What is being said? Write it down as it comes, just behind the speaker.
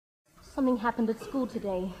Something happened at school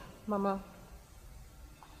today, Mama.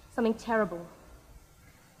 Something terrible.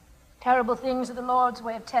 Terrible things are the Lord's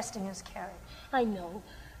way of testing us, Carrie. I know.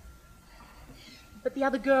 But the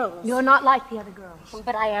other girls... You're not like the other girls.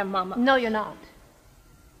 But I am, Mama. No, you're not.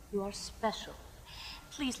 You are special.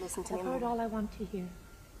 Please listen to me, I've heard all I want to hear.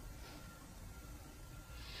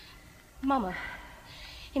 Mama,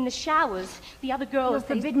 in the showers, the other girls... You're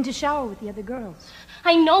forbidden to shower with the other girls.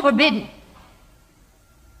 I know, Forbidden.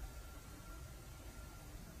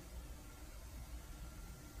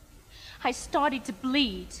 I started to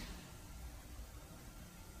bleed.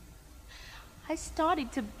 I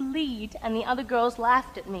started to bleed, and the other girls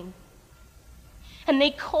laughed at me. And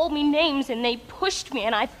they called me names, and they pushed me,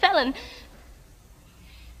 and I fell, and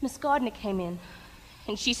Miss Gardner came in,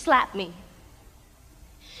 and she slapped me.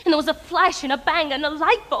 And there was a flash and a bang, and a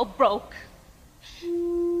light bulb broke.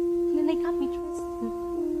 And then they got me dressed.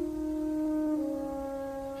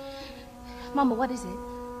 Mama, what is it?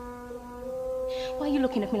 Why are you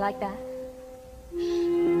looking at me like that?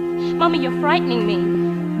 Mama, you're frightening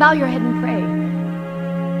me. Bow your head and pray.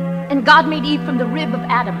 And God made Eve from the rib of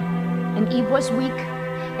Adam. And Eve was weak,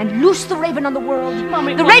 and loosed the raven on the world.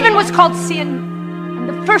 Mama, the raven was called sin, and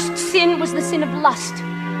the first sin was the sin of lust.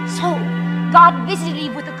 So God visited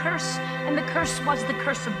Eve with a curse, and the curse was the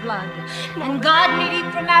curse of blood. And God made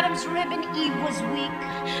Eve from Adam's rib, and Eve was weak.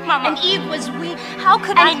 Mama. And Eve was weak. How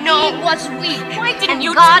could I know? Eve was weak. Why didn't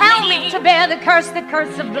you God tell made me? Eve to bear the curse of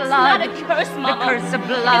blood. It's not a curse, Mama. The curse of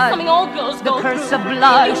blood. It's something all girls go The curse through. of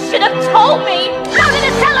blood. You should have told me. Down in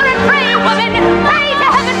the cellar and pray, woman. Pray to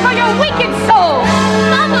heaven for your weakened soul.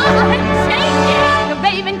 Mama, I'm changing. The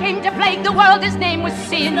raven came to plague the world. His name was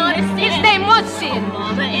sin. Not a sin. His name was sin.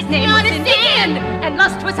 Mama, His it's name not was a sin. sin. And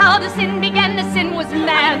lust was how the sin began. The sin was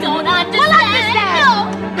man. I don't understand. Well,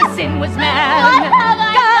 understand. The sin was man. What have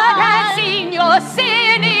I God done? has seen your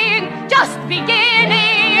sinning, just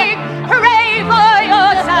beginning. Hooray for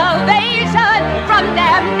your salvation from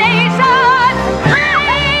damnation. Pray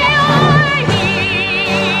or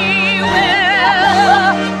he will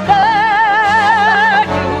burn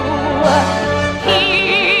you.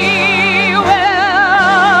 He will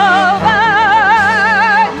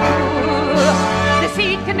burn you. The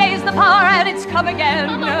seed conveys the power, and it's come again.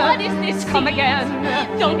 Mama, what is this? It's come again.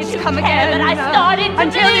 Don't It's you come care again. that I started to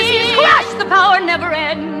Until this is bleed? crashed, the power never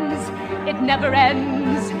ends. It never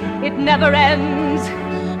ends. It never ends.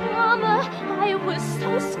 Mama, I was so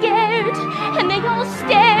scared, and they all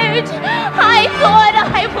stared. I thought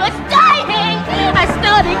I was dying. I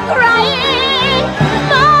started crying.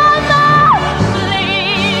 Mama,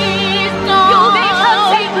 please don't. You'll become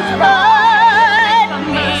Satan's hurt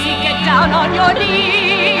me. Mercy, get down on your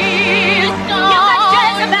knees. Don't. You got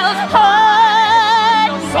Jezebel's hurt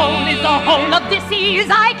Your soul is a hole of disease.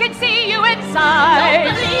 I can see you inside.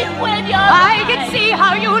 Don't believe when you're I lying. can see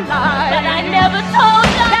how you lie. But I never told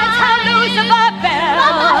you. That's how Lucifer fell.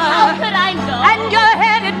 Mama, how could I know? And you're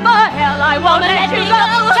headed for hell. I won't Mama, let let you me go.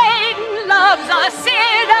 go. Satan loves a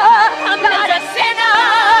sinner. I'm not not a sinner.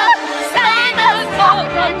 Satan's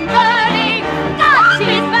cold and burning. God,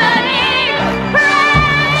 she's burning.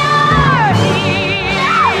 Prayer, he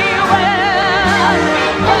will burn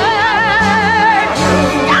you.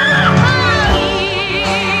 He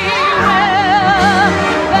will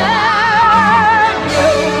burn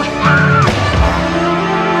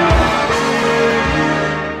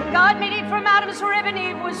you. God made Eve from Adam's rib, and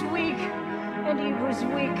Eve was weak. And Eve was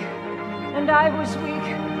weak. And I was weak.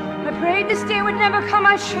 I prayed this day would never come.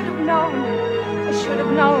 I should have known. I should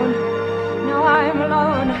have known. Now I am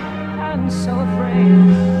alone and so afraid.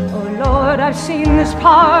 Oh Lord, I've seen this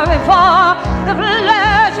power before. The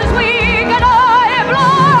flesh is weak and I am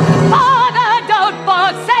lost.